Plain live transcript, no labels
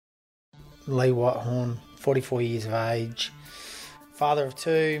Lee Whitehorn, 44 years of age, father of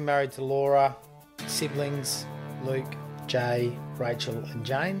two, married to Laura, siblings, Luke, Jay, Rachel and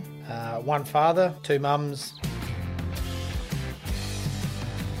Jane. One father, two mums.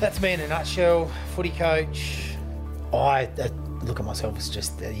 That's me in a nutshell. Footy coach. I look at myself as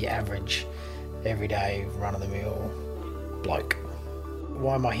just the average, everyday, run-of-the-mill bloke.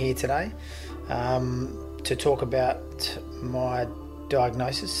 Why am I here today? To talk about my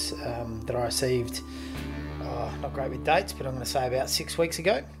diagnosis that I received, not great with dates, but I'm going to say about 6 weeks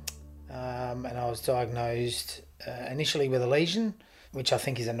ago. And I was diagnosed initially with a lesion, which I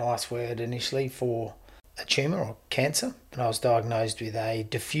think is a nice word initially for a tumour or cancer. And I was diagnosed with a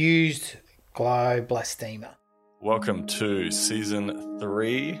diffused glioblastoma. Welcome to Season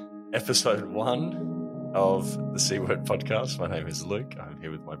 3, Episode 1 of the C Word Podcast. My name is Luke. I'm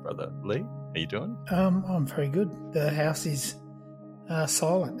here with my brother Lee. How you doing? I'm very good. The house is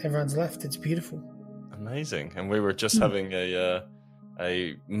silent. Everyone's left. It's beautiful. Amazing. And we were just having a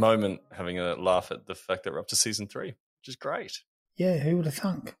moment, having a laugh at the fact that we're up to Season 3, which is great. Yeah, who would have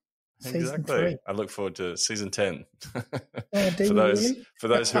thunk? Season 3. I look forward to Season 10. For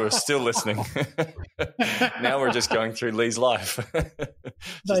those who are still listening, now we're just going through Lee's life.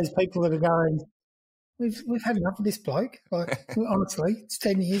 Those people that are going, we've had enough of this bloke. Like, honestly, it's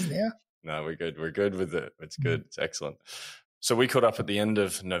 10 years now. No, we're good. We're good with it. It's good. It's excellent. So we caught up at the end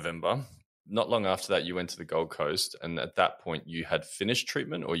of November. Not long after that, you went to the Gold Coast, and at that point, you had finished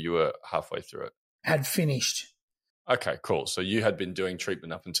treatment, or you were halfway through it? Had finished. Okay, cool. So you had been doing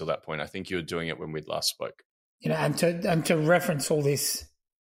treatment up until that point. I think you were doing it when we'd last spoke. You know, and to reference all this,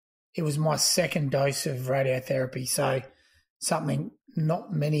 it was my second dose of radiotherapy. So something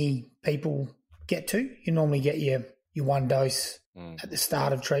not many people get to. You normally get your one dose at the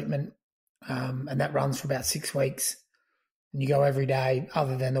start of treatment, and that runs for about 6 weeks. And you go every day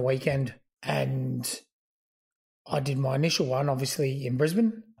other than the weekend. And I did my initial one, obviously, in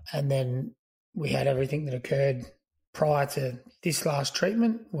Brisbane. And then we had everything that occurred prior to this last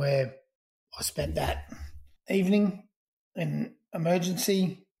treatment, where I spent that evening in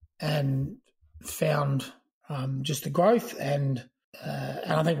emergency and found just the growth. And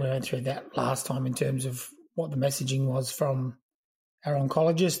I think we went through that last time in terms of what the messaging was from our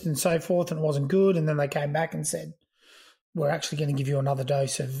oncologist and so forth, and it wasn't good. And then they came back and said, we're actually going to give you another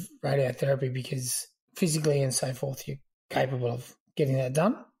dose of radiotherapy because physically and so forth you're capable of getting that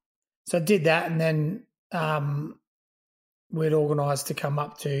done. So I did that, and then we'd organised to come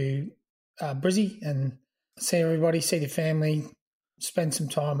up to Brizzy and see everybody, see the family, spend some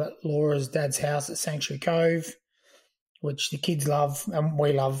time at Laura's dad's house at Sanctuary Cove, which the kids love and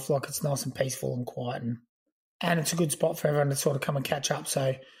we love. Like, it's nice and peaceful and quiet, and it's a good spot for everyone to sort of come and catch up.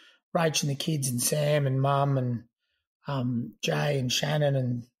 So Rach and the kids and Sam and Mum and Jay and Shannon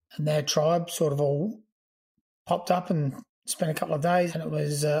and their tribe sort of all popped up and spent a couple of days, and it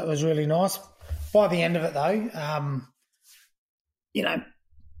was really nice. By the end of it, though, you know,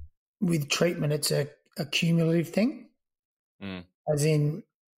 with treatment, it's a cumulative thing, as in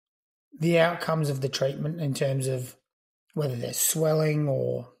the outcomes of the treatment in terms of whether there's swelling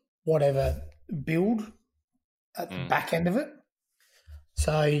or whatever build at the back end of it.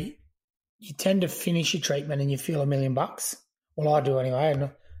 So you tend to finish your treatment and you feel $1 million. Well, I do anyway,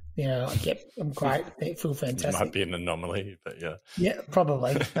 and you know, I'm great. I feel fantastic. It might be an anomaly, but yeah. Yeah,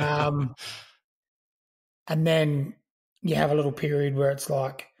 probably. And then you have a little period where it's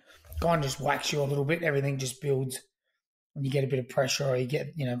like kind of just whacks you a little bit. Everything just builds and you get a bit of pressure or you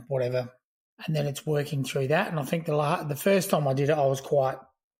get, you know, whatever. And then it's working through that. And I think the first time I did it, I was quite,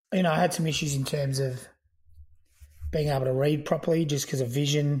 you know, I had some issues in terms of being able to read properly just because of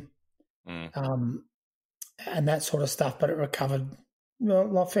vision and that sort of stuff. But it recovered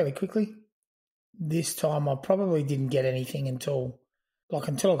fairly quickly. This time I probably didn't get anything until I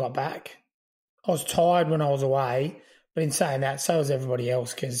got back. I was tired when I was away, but in saying that, so was everybody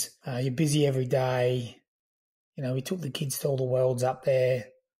else because you're busy every day. You know, we took the kids to all the worlds up there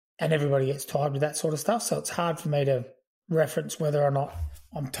and everybody gets tired with that sort of stuff. So it's hard for me to reference whether or not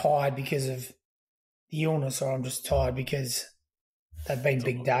I'm tired because of the illness or I'm just tired because they've been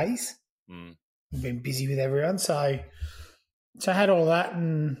big days. I've been busy with everyone. So I had all that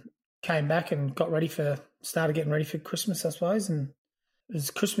and came back and started getting ready for Christmas, I suppose. And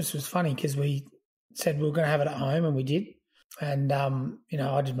Christmas was funny because we said we were going to have it at home, and we did. And, you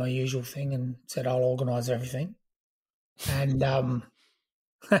know, I did my usual thing and said I'll organise everything. And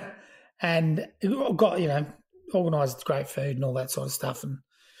and got, you know, organised great food and all that sort of stuff, and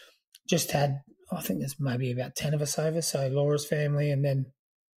just had, I think there's maybe about 10 of us over, so Laura's family, and then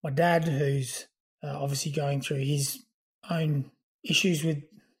my dad, who's obviously going through his own issues with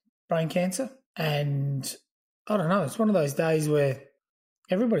brain cancer. And I don't know, it's one of those days where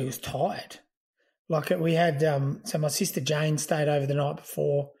everybody was tired. Like we had, so my sister Jane stayed over the night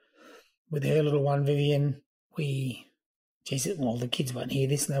before with her little one, Vivian. Well, the kids won't hear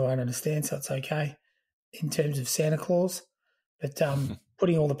this and they won't understand, so it's okay in terms of Santa Claus. But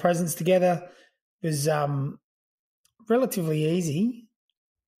putting all the presents together was relatively easy,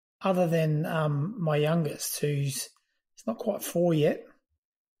 other than my youngest, he's not quite 4 yet.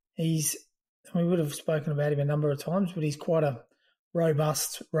 We would have spoken about him a number of times, but he's quite a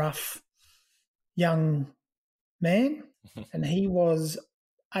robust, rough, young man, and he was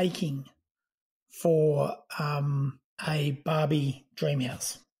aching for a Barbie dream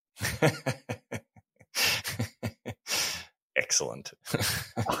house. Excellent.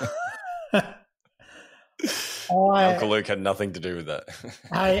 Uncle Luke had nothing to do with that.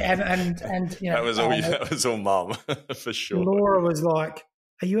 And you know, that was all mum for sure. Laura was like,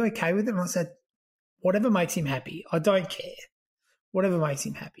 "Are you okay with it?" And I said, "Whatever makes him happy. I don't care. Whatever makes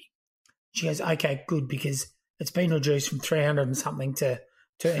him happy." She goes, "Okay, good, because it's been reduced from 300 and something to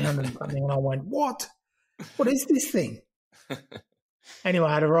 200 and something." And I went, "What? What is this thing?" Anyway,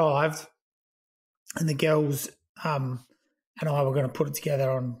 I'd arrived, and the girls and I were going to put it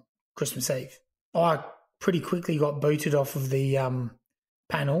together on Christmas Eve. I pretty quickly got booted off of the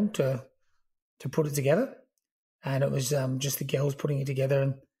panel to put it together, and it was just the girls putting it together.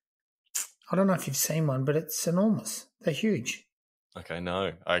 And I don't know if you've seen one, but it's enormous. They're huge. Okay,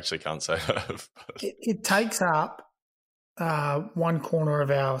 no, I actually can't say I have. It takes up one corner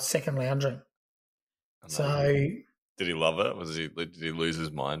of our second lounge room. So, did he love it? Did he lose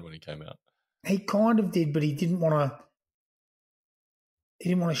his mind when he came out? He kind of did, but he didn't want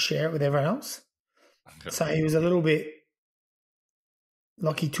to share it with everyone else. Okay. So he was a little bit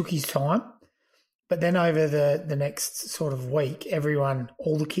like he took his time. But then over the next sort of week,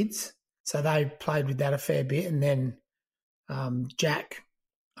 all the kids, so they played with that a fair bit. And then Jack,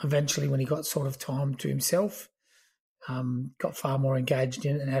 eventually when he got sort of time to himself, got far more engaged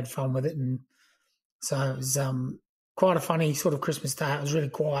in it and had fun with it. And so it was quite a funny sort of Christmas day. It was really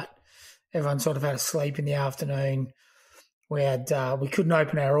quiet. Everyone sort of had a sleep in the afternoon. We couldn't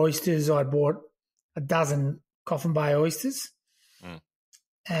open our oysters. I'd bought a dozen Coffin Bay oysters,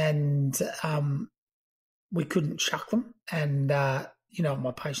 and we couldn't chuck them. And you know what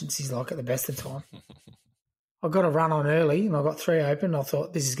my patience is like at the best of time. I got a run on early, and I got 3 open. I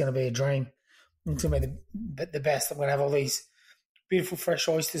thought, this is going to be a dream. It's going to be the best. I'm going to have all these beautiful fresh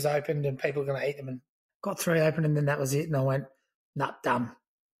oysters opened, and people are going to eat them. And got 3 open, and then that was it. And I went, nah, done.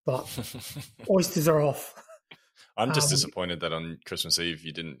 But oysters are off. I'm just disappointed that on Christmas Eve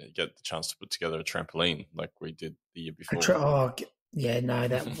you didn't get the chance to put together a trampoline like we did the year before. That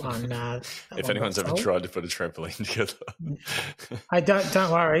one. If anyone's ever tried to put a trampoline together, hey,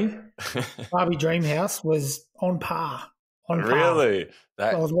 don't worry. Barbie Dreamhouse was on par. Really?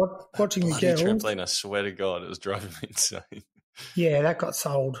 I was watching the girls. Trampoline. I swear to God, it was driving me insane. Yeah, that got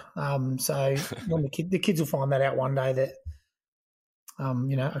sold. So when the kids will find that out one day that.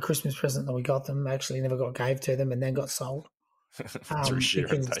 A Christmas present that we got them actually never got gave to them and then got sold. Through sheer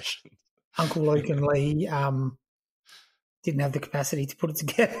impatience. Uncle Luke and Lee didn't have the capacity to put it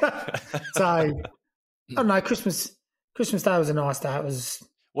together. So, I don't know, Christmas Day was a nice day.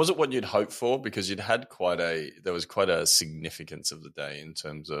 Was it what you'd hoped for? Because you'd had there was quite a significance of the day in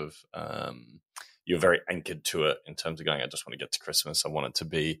terms of you were very anchored to it in terms of going, I just want to get to Christmas. I want it to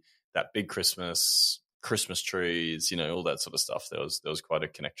be that big Christmas trees, all that sort of stuff. There was quite a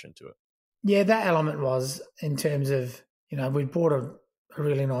connection to it. Yeah, that element was in terms of, we bought a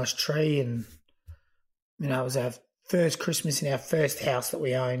really nice tree, and, it was our first Christmas in our first house that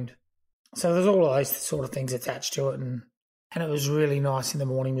we owned. So there's all of those sort of things attached to it. And it was really nice in the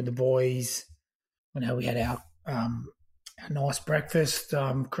morning with the boys. We had our nice breakfast,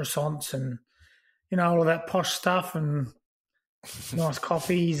 croissants and, all of that posh stuff, and nice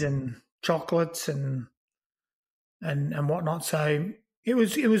coffees and chocolates and whatnot. So it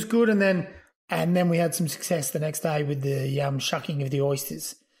was good. And then we had some success the next day with the shucking of the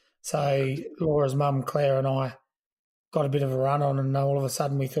oysters. So Laura's mum, Claire, and I got a bit of a run on, and all of a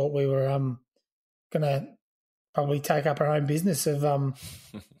sudden we thought we were going to probably take up our own business of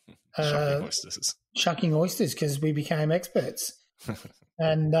shucking oysters because we became experts.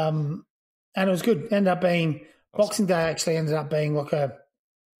 And it was good. Ended up being Boxing Day actually ended up being like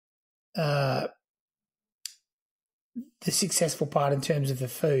the successful part in terms of the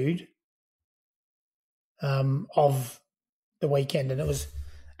food of the weekend, and it was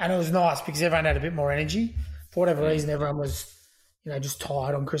nice because everyone had a bit more energy. For whatever reason, everyone was, just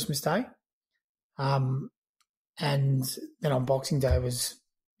tired on Christmas Day, and then on Boxing Day was,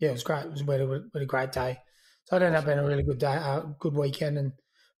 Yeah, it was great. It was we had a great day. So it ended up being a really good day, good weekend. And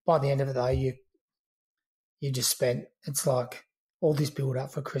by the end of the day, you just spent. It's like all this build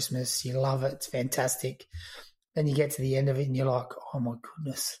up for Christmas. You love it. It's fantastic. Then you get to the end of it, and you're like, oh my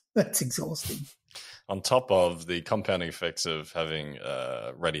goodness, that's exhausting. On top of the compounding effects of having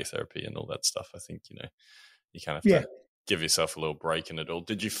radiotherapy and all that stuff, I think you kind of have to give yourself a little break in it all.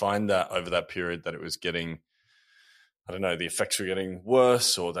 Did you find that over that period that it was getting, I don't know, the effects were getting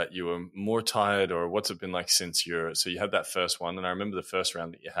worse, or that you were more tired, or what's it been like since so you had that first one, and I remember the first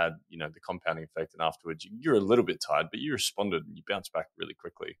round that you had, the compounding effect, and afterwards you're a little bit tired, but you responded and you bounced back really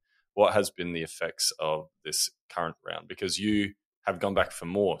quickly. What has been the effects of this current round? Because you have gone back for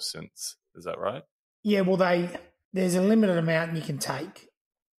more since, is that right? Yeah, well, there's a limited amount you can take.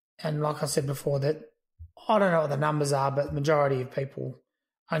 And like I said before, that I don't know what the numbers are, but the majority of people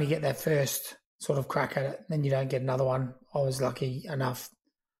only get their first sort of crack at it, then you don't get another one. I was lucky enough.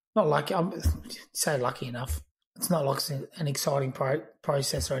 Not lucky, I'm say lucky enough. It's not like an exciting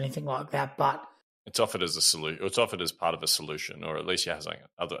process or anything like that, but it's offered as a solution. It's offered as part of a solution, or at least you have something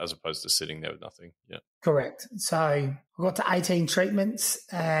other, as opposed to sitting there with nothing. Yeah, correct. So I got to 18 treatments,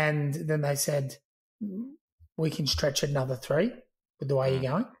 and then they said we can stretch it another 3 with the way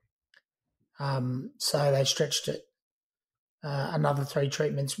you're going. So they stretched it another 3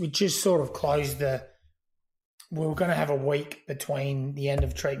 treatments, which just sort of closed we were going to have a week between the end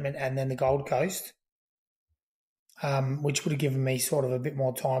of treatment and then the Gold Coast, which would have given me sort of a bit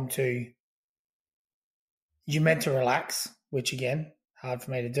more time you're meant to relax, which again, hard for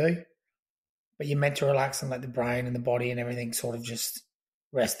me to do, but you're meant to relax and let the brain and the body and everything sort of just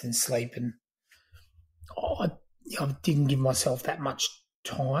rest and sleep. And I didn't give myself that much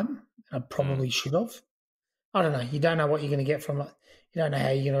time. I probably should have. I don't know. You don't know what you're going to get from it. You don't know how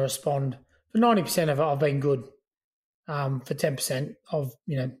you're going to respond. For 90% of it, I've been good. For 10% of,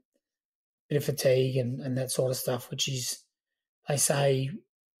 bit of fatigue and that sort of stuff, which is, they say,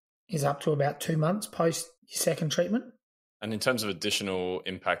 is up to about 2 months post your second treatment. And in terms of additional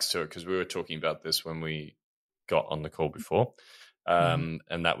impacts to it, because we were talking about this when we got on the call before, and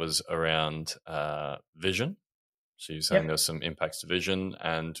that was around vision. So you're saying there's some impacts to vision,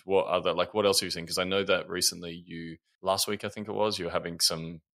 and what else are you seeing? Because I know that recently last week I think it was, you were having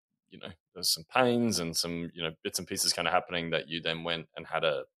some, there's some pains and some, bits and pieces kind of happening, that you then went and had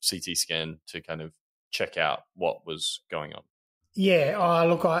a CT scan to kind of check out what was going on. Yeah,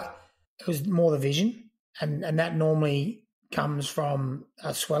 it was more the vision, and that normally comes from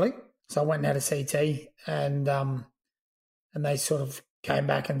swelling. So I went and had a CT, and they sort of came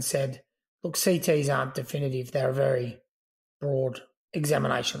back and said, look, CTs aren't definitive. They're a very broad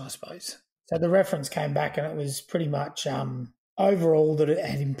examination, I suppose. So the reference came back, and it was pretty much overall that it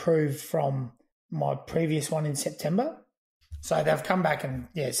had improved from my previous one in September. So they've come back and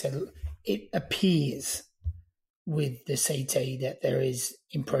said it appears with the CT that there is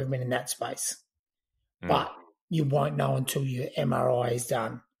improvement in that space. But you won't know until your MRI is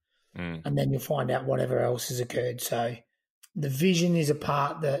done, and then you'll find out whatever else has occurred. So the vision is a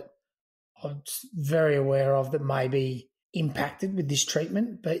part that I'm very aware of that may be impacted with this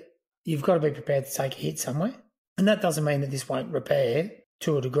treatment, but you've got to be prepared to take a hit somewhere. And that doesn't mean that this won't repair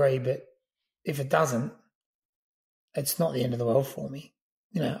to a degree, but if it doesn't, it's not the end of the world for me.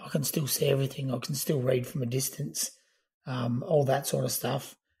 I can still see everything. I can still read from a distance, all that sort of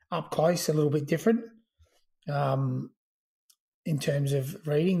stuff. Up close, a little bit different in terms of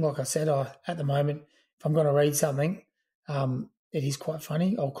reading. Like I said, at the moment, if I'm going to read something, it is quite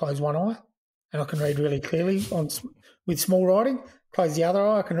funny. I'll close one eye and I can read really clearly with small writing. Close the other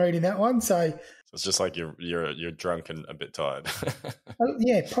eye, I can read in that one. So it's just like you're drunk and a bit tired.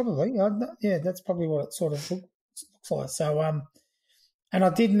 Yeah, probably. That's probably what it sort of looks like. So, and I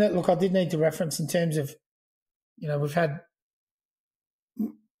did need to reference in terms of, we've had,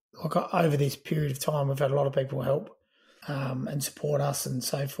 over this period of time, we've had a lot of people help and support us and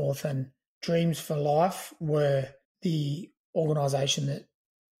so forth. And Dreams for Life were the organisation that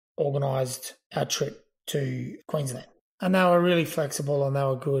organised our trip to Queensland. And they were really flexible and they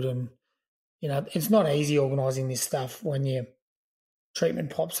were good. And, it's not easy organising this stuff when your treatment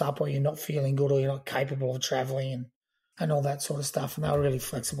pops up or you're not feeling good or you're not capable of travelling and all that sort of stuff. And they were really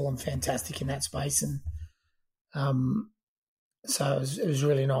flexible and fantastic in that space. And so it was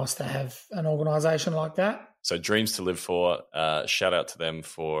really nice to have an organisation like that. So Dreams to Live For, shout out to them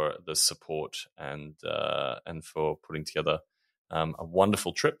for the support and for putting together a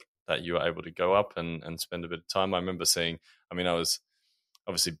wonderful trip that you were able to go up and spend a bit of time. I remember I was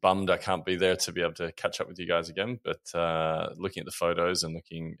obviously bummed I can't be there to be able to catch up with you guys again, but looking at the photos and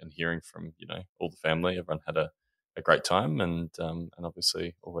looking and hearing from, all the family, everyone had a a great time, and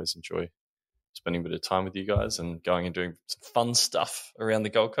obviously always enjoy spending a bit of time with you guys and going and doing some fun stuff around the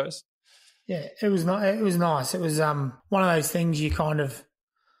Gold Coast. Yeah, it was It was nice. It was one of those things you kind of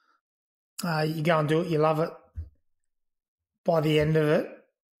you go and do it, you love it. By the end of it,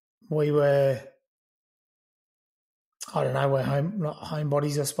 we were, I don't know, we're not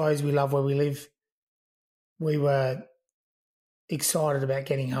homebodies, I suppose. We love where we live. We were excited about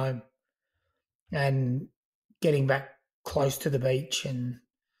getting home and getting back close to the beach and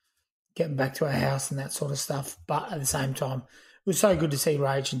getting back to our house and that sort of stuff. But at the same time, it was so good to see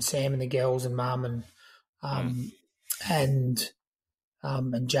Rach and Sam and the girls and Mum and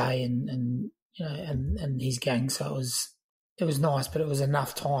Jay and you know and his gang. So it was nice, but it was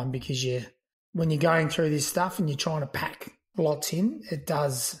enough time because when you're going through this stuff and you're trying to pack lots in, it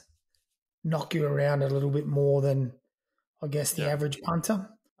does knock you around a little bit more than, I guess, the average punter.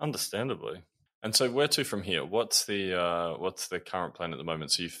 Understandably. And so where to from here? What's the current plan at the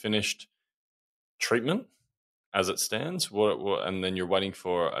moment? So you finished treatment as it stands, what, and then you're waiting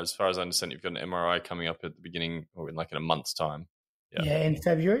for, as far as I understand, you've got an MRI coming up at the beginning, or in a month's time. Yeah, in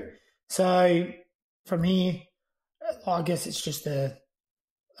February. So from here, I guess it's just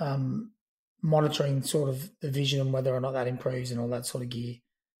monitoring sort of the vision and whether or not that improves and all that sort of gear.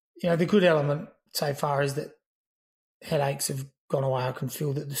 You know, the good element so far is that headaches have gone away. I can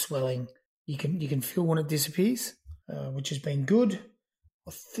feel that the swelling, you can feel when it disappears, which has been good.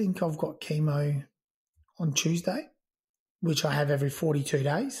 I think I've got chemo on Tuesday, which I have every 42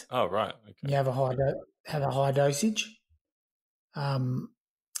 days. Oh, right. Okay. You have a high dosage, and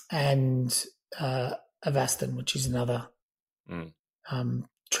Avastin, which is another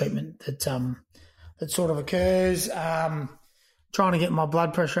treatment that sort of occurs. Trying to get my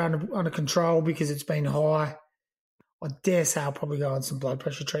blood pressure under control because it's been high. I dare say I'll probably go on some blood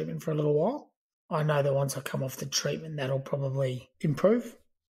pressure treatment for a little while. I know that once I come off the treatment, that'll probably improve.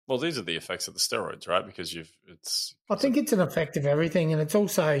 Well, these are the effects of the steroids, right? Because I think it's an effect of everything, and it's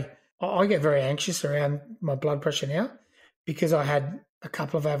also, I get very anxious around my blood pressure now because I had a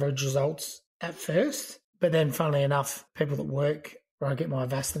couple of average results at first, but then funnily enough, people that work where I get my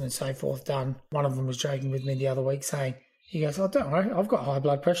Avastin and so forth done, one of them was joking with me the other week saying, he goes, "Oh, don't worry, I've got high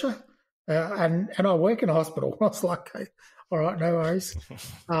blood pressure, and I work in a hospital." I was like, "Okay, all right, no worries."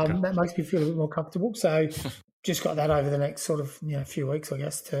 That makes me feel a bit more comfortable. So just got that over the next sort of few weeks, I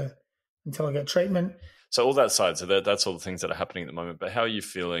guess, until I get treatment. So all that side, so that's all the things that are happening at the moment. But how are you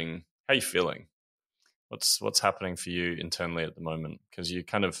feeling? How are you feeling? What's happening for you internally at the moment? Because you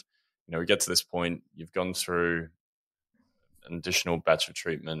kind of, we get to this point, you've gone through an additional batch of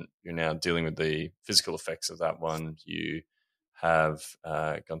treatment. You're now dealing with the physical effects of that one. You have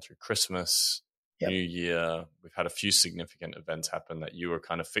gone through Christmas, New Year. We've had a few significant events happen that you were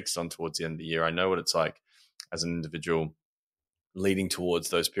kind of fixed on towards the end of the year. I know what it's like as an individual leading towards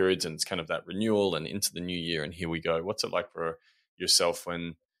those periods, and it's kind of that renewal and into the new year, and here we go. What's it like for yourself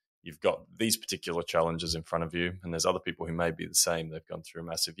when you've got these particular challenges in front of you, and there's other people who may be the same? They've gone through a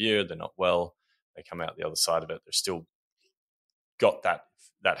massive year, they're not well, they come out the other side of it, they're still got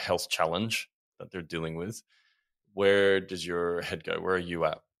that health challenge that they're dealing with. Where does your head go? Where are you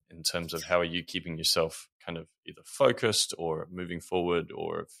at in terms of how are you keeping yourself kind of either focused or moving forward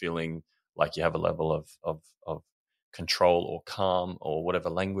or feeling like you have a level of control or calm or whatever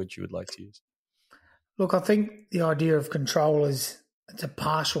language you would like to use? Look, I think the idea of control it's a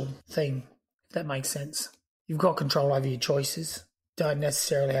partial thing, if that makes sense. You've got control over your choices, don't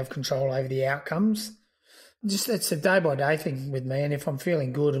necessarily have control over the outcomes. Just it's a day-by-day thing with me, and if I'm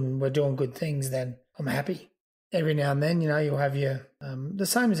feeling good and we're doing good things, then I'm happy. Every now and then, you'll have your the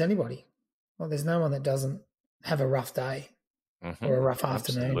same as anybody. Well, there's no one that doesn't have a rough day or a rough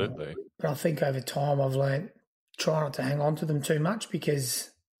afternoon. Absolutely. But I think over time I've learned try not to hang on to them too much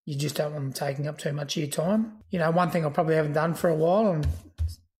because you just don't want them taking up too much of your time. One thing I probably haven't done for a while, and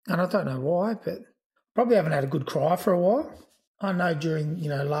I don't know why, but probably haven't had a good cry for a while. I know during,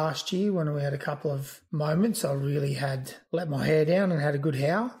 last year when we had a couple of moments, I really had let my hair down and had a good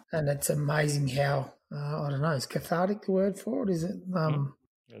howl. And it's amazing how, I don't know, is cathartic the word for it? Is it?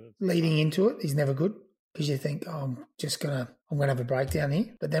 Leading into it is never good because you think, oh, I'm going to have a breakdown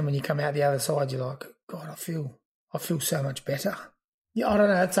here. But then when you come out the other side, you're like, God, I feel so much better. Yeah, I don't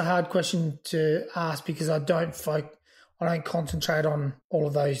know. It's a hard question to ask because I don't concentrate on all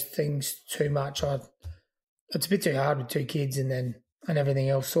of those things too much. It's a bit too hard with two kids and everything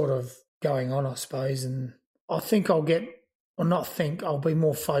else sort of going on, I suppose. And I think I'll be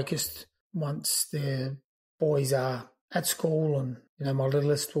more focused once the boys are at school and, my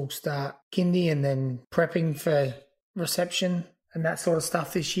littlest will start kindy and then prepping for reception and that sort of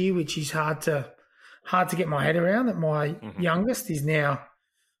stuff this year, which is hard to hard to get my head around that my youngest is now.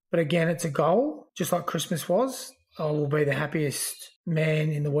 But again, it's a goal, just like Christmas was. I will be the happiest man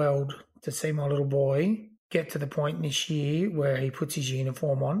in the world to see my little boy get to the point this year where he puts his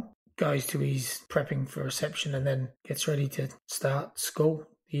uniform on, goes to his prepping for reception, and then gets ready to start school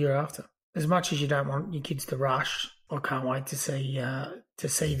the year after. As much as you don't want your kids to rush, I can't wait to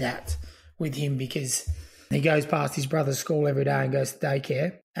see that with him, because he goes past his brother's school every day and goes to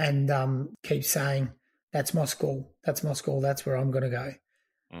daycare and keeps saying, "That's my school. That's my school. That's where I'm going to go."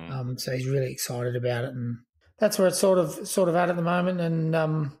 So he's really excited about it, and that's where it's sort of at the moment. And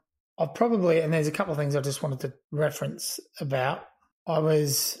I've probably, and there's a couple of things I just wanted to reference about. I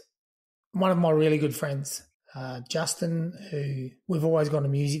was one of my really good friends, Justin, who we've always gone to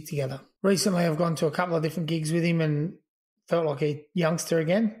music together. Recently, I've gone to a couple of different gigs with him and felt like a youngster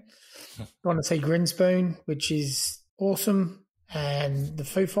again. Gone to see Grinspoon, which is awesome, and the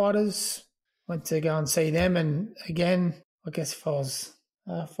Foo Fighters. Went to go and see them, and again, I guess if I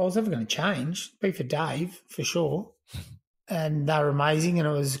was ever going to change, it'd be for Dave for sure. And they were amazing, and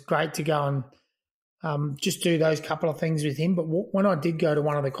it was great to go and just do those couple of things with him. But when I did go to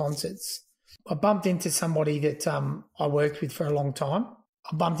one of the concerts, I bumped into somebody that I worked with for a long time.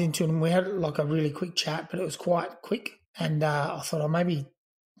 I bumped into him. We had like a really quick chat, but it was quite quick. And I thought, maybe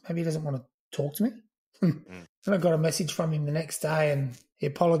he doesn't want to talk to me. And I got a message from him the next day, and he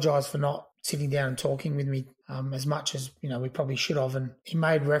apologised for not sitting down and talking with me as much as, we probably should have. And he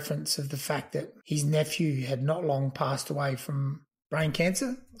made reference of the fact that his nephew had not long passed away from brain cancer,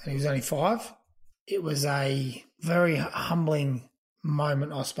 and he was only 5. It was a very humbling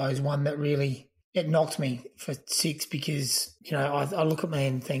moment, I suppose, one that really, it knocked me for 6 because, I look at me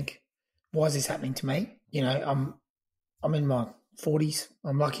and think, why is this happening to me? I'm in my 40s.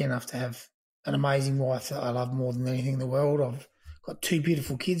 I'm lucky enough to have an amazing wife that I love more than anything in the world. I've got 2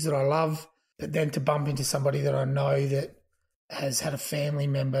 beautiful kids that I love, but then to bump into somebody that I know that has had a family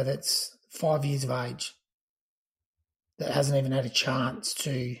member that's 5 years of age that hasn't even had a chance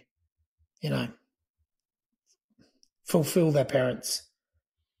to, fulfill their parents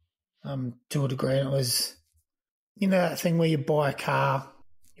to a degree. And it was, that thing where you buy a car,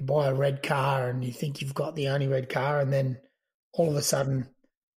 you buy a red car and you think you've got the only red car, and then all of a sudden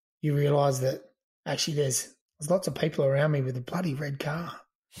you realise that actually there's lots of people around me with a bloody red car.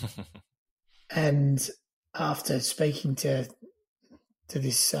 And after speaking to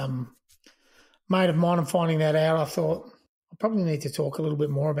this mate of mine and finding that out, I thought I probably need to talk a little bit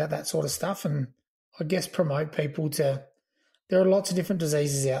more about that sort of stuff, and I guess promote people to. There are lots of different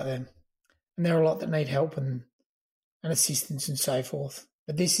diseases out there, and there are a lot that need help and assistance and so forth.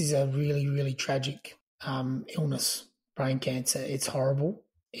 But this is a really, really tragic illness, brain cancer. It's horrible.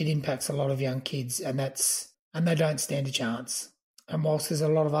 It impacts a lot of young kids, and they don't stand a chance. And whilst there's a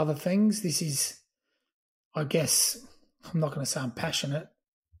lot of other things, this is, I guess, I'm not going to say I'm passionate.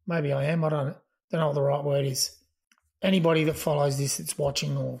 Maybe I am. I don't know what the right word is. Anybody that follows this, that's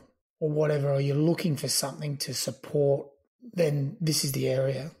watching or whatever, or you're looking for something to support, then this is the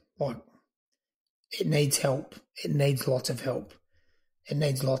area. Like, it needs help. It needs lots of help. It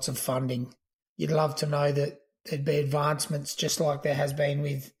needs lots of funding. You'd love to know that there'd be advancements just like there has been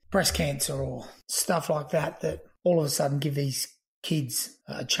with breast cancer or stuff like that all of a sudden give these kids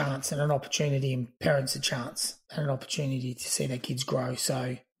a chance and an opportunity, and parents a chance and an opportunity to see their kids grow.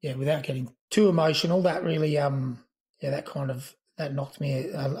 So, yeah, without getting too emotional, that really, that knocked me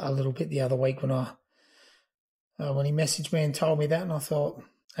a little bit the other week when he messaged me and told me that, and I thought,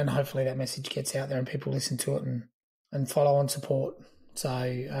 and hopefully that message gets out there and people listen to it and follow on support. So,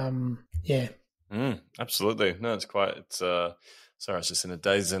 yeah. Absolutely. No, sorry, I was just in a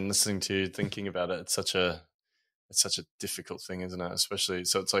daze and listening to you, thinking about it. It's such a difficult thing, isn't it? Especially,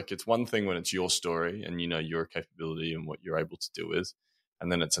 so it's like, it's one thing when it's your story and your capability and what you're able to do with, and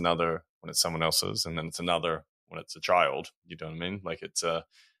then it's another when it's someone else's, and then it's another when it's a child. You know what I mean? Like, it's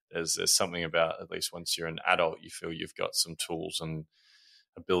there's something about, at least once you're an adult, you feel you've got some tools and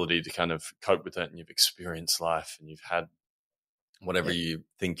ability to kind of cope with it, and you've experienced life and you've had whatever you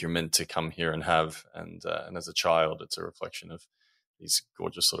think you're meant to come here and have. And as a child, it's a reflection of these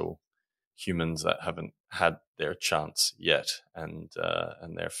gorgeous little humans that haven't had their chance yet, and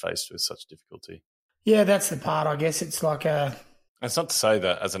they're faced with such difficulty. Yeah, that's the part. I guess it's like It's not to say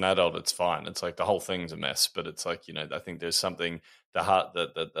that as an adult it's fine. It's like the whole thing's a mess, but it's like, I think there's something, the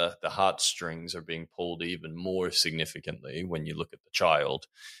heartstrings are being pulled even more significantly when you look at the child,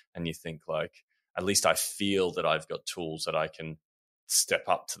 and you think, like, at least I feel that I've got tools that I can step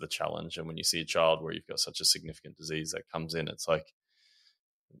up to the challenge. And when you see a child where you've got such a significant disease that comes in, it's like,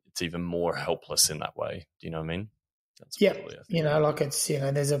 it's even more helpless in that way. Do you know what I mean? That's like it's,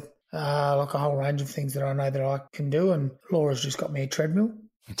 there's like a whole range of things that I know that I can do. And Laura's just got me a treadmill.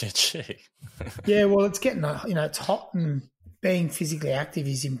 Did she? Yeah, well, it's getting, it's hot, and being physically active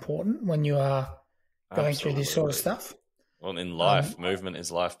is important when you are going through this sort of stuff. Well, in life, movement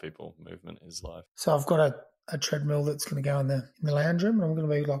is life, people. Movement is life. So I've got a treadmill that's going to go in the lounge room, and I'm going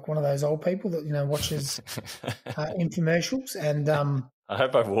to be like one of those old people that, watches infomercials. And I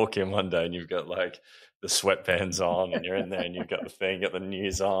hope I walk in one day and you've got like the sweatbands on and you're in there and you've got the thing, got the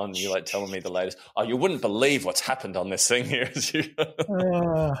news on, and you're like telling me the latest. Oh, you wouldn't believe what's happened on this thing here.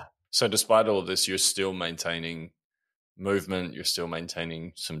 So despite all of this, you're still maintaining movement, you're still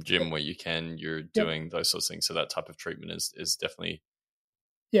maintaining some gym where you can, you're doing those sorts of things. So that type of treatment is definitely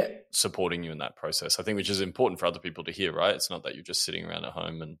supporting you in that process, I think, which is important for other people to hear, right? It's not that you're just sitting around at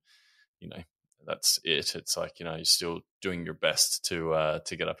home and, that's it. It's like, you're still doing your best to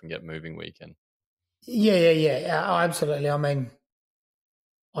get up and get moving where you can. Yeah. Oh, absolutely. I mean,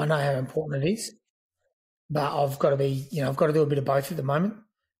 I know how important it is, but I've got to be, I've got to do a bit of both at the moment,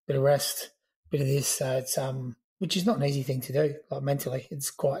 bit of rest, bit of this. So it's, which is not an easy thing to do. Like mentally, it's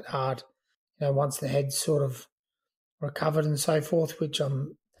quite hard, once the head's sort of recovered and so forth, which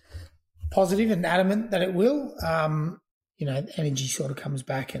I'm positive and adamant that it will. Energy sort of comes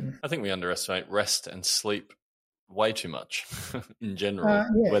back. And I think we underestimate rest and sleep way too much in general,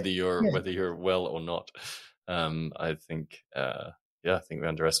 whether you're well or not. I think we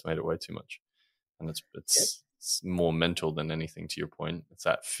underestimate it way too much, and it's more mental than anything. To your point, it's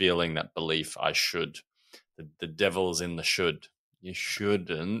that feeling, that belief. I should. The devil's in the should. You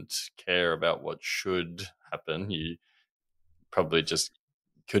shouldn't care about what should happen. You probably just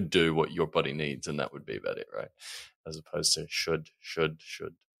could do what your body needs, and that would be about it, right? As opposed to should.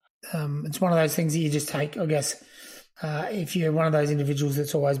 It's one of those things that you just take, I guess. If you're one of those individuals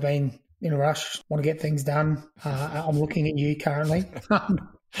that's always been in a rush, want to get things done, I'm looking at you currently.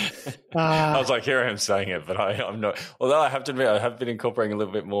 I was like, here I am saying it, but I'm not. Although I have to admit, I have been incorporating a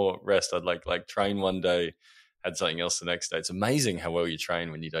little bit more rest. I'd like train one day, had something else the next day. It's amazing how well you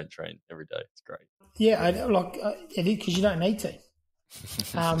train when you don't train every day. It's great. Yeah, it is, because you don't need to.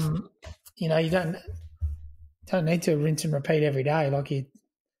 You don't need to rinse and repeat every day. Like, you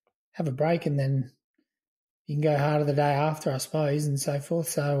have a break and then you can go harder the day after, I suppose, and so forth.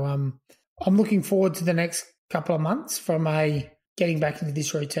 So I'm looking forward to the next couple of months from getting back into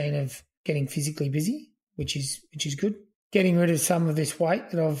this routine of getting physically busy, which is good. Getting rid of some of this weight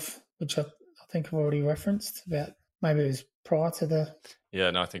which I think I've already referenced about. Maybe it was prior to the.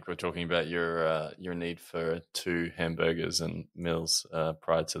 Yeah, no, I think we're talking about your need for 2 hamburgers and meals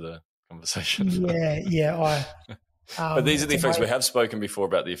prior to the conversation. Yeah. But these are the effects. We have spoken before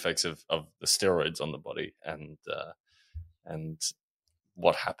about the effects of the steroids on the body and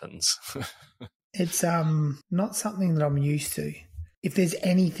what happens. It's not something that I'm used to. If there's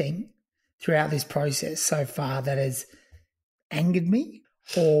anything throughout this process so far that has angered me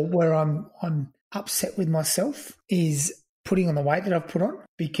or where I'm upset with myself, is putting on the weight that I've put on,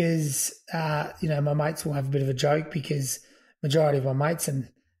 because my mates will have a bit of a joke, because majority of my mates, and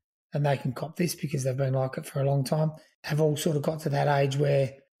they can cop this because they've been like it for a long time, have all sort of got to that age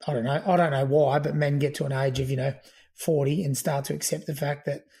where, I don't know why, but men get to an age of 40 and start to accept the fact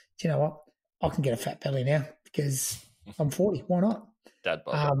that, you know what, I can get a fat belly now because I'm 40. Why not? Dad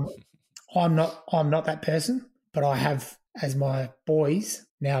bod. I'm not that person, but I have, as my boys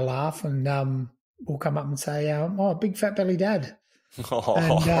now laugh and will come up and say, "Oh, big fat belly dad,"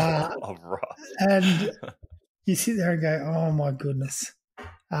 and you sit there and go, "Oh my goodness,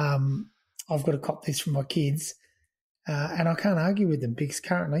 I've got to cop this from my kids," and I can't argue with them because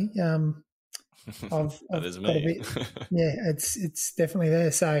currently, I've got a bit, it's definitely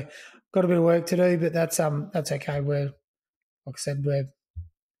there. So got a bit of work to do, but that's okay. Like I said, we're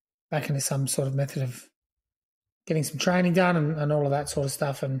back into some sort of method of getting some training done and all of that sort of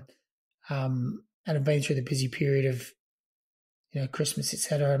stuff, and have been through the busy period of Christmas,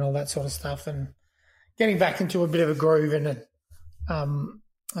 etc., and all that sort of stuff, and getting back into a bit of a groove and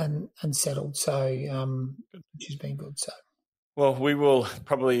settled. So which has been good. So well, we will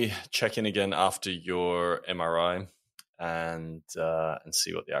probably check in again after your MRI and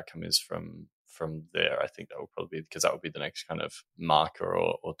see what the outcome is from there. I think that will probably be, because that will be the next kind of marker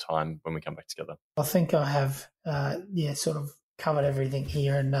or time when we come back together. I think I have sort of covered everything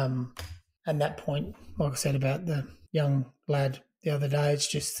here, and that point, like I said about the young lad the other day, it's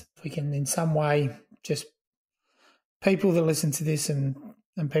just, if we can in some way, just people that listen to this and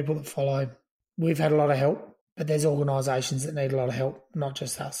people that follow, we've had a lot of help, but there's organisations that need a lot of help, not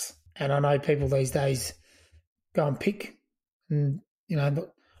just us. And I know people these days go and pick, and I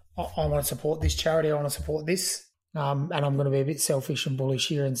want to support this charity, I want to support this. And I'm going to be a bit selfish and bullish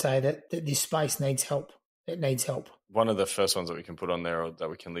here and say that this space needs help. It needs help. One of the first ones that we can put on there, or that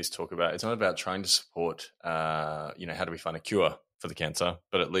we can at least talk about, it's not about trying to support, how do we find a cure for the cancer,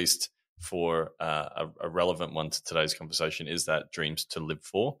 but at least for a relevant one to today's conversation is that Dreams to Live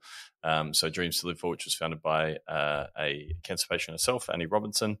For. So Dreams to Live For, which was founded by a cancer patient herself, Annie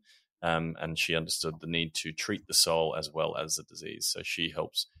Robinson, and she understood the need to treat the soul as well as the disease. So she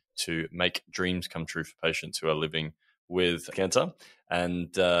helps to make dreams come true for patients who are living with cancer,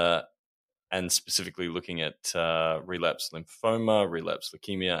 and specifically looking at relapsed lymphoma, relapsed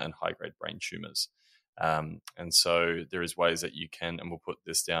leukemia, and high-grade brain tumors. And so there is ways that you can, and we'll put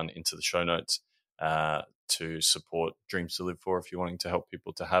this down into the show notes, to support Dreams to Live For if you're wanting to help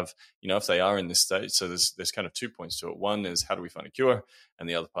people to have, if they are in this stage. So there's kind of 2 points to it. One is, how do we find a cure? And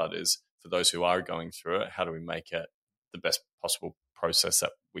the other part is, for those who are going through it, how do we make it the best possible process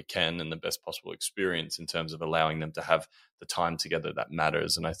that we can and the best possible experience in terms of allowing them to have the time together that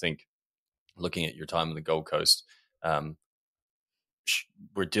matters. And I think, looking at your time on the Gold Coast,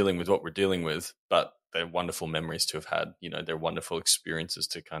 we're dealing with what we're dealing with, but they're wonderful memories to have had. They're wonderful experiences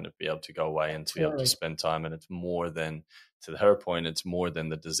to kind of be able to go away and to be able to spend time. And it's more than, to her point, it's more than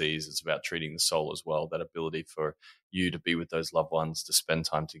the disease. It's about treating the soul as well, that ability for you to be with those loved ones, to spend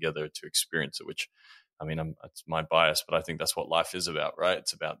time together, to experience it, which, it's my bias, but I think that's what life is about, right?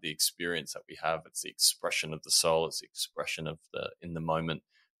 It's about the experience that we have. It's the expression of the soul. It's the expression of in the moment,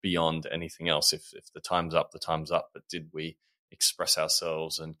 beyond anything else. If the time's up, the time's up. But did we express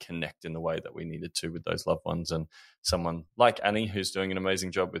ourselves and connect in the way that we needed to with those loved ones? And someone like Annie, who's doing an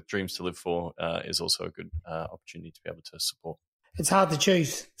amazing job with Dreams to Live For, is also a good opportunity to be able to support. It's hard to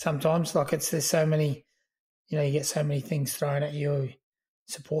choose sometimes. There's so many, you get so many things thrown at you.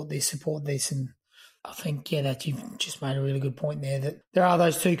 Support this. And I think, that you've just made a really good point there, that there are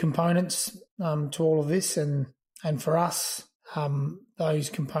those two components to all of this. And for us, those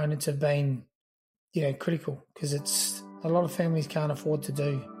components have been, critical, because it's a lot of families can't afford to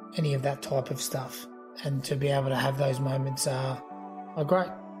do any of that type of stuff, and to be able to have those moments are great,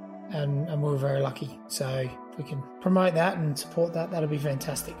 and we're very lucky. So if we can promote that and support that, that'll be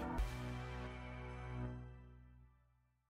fantastic.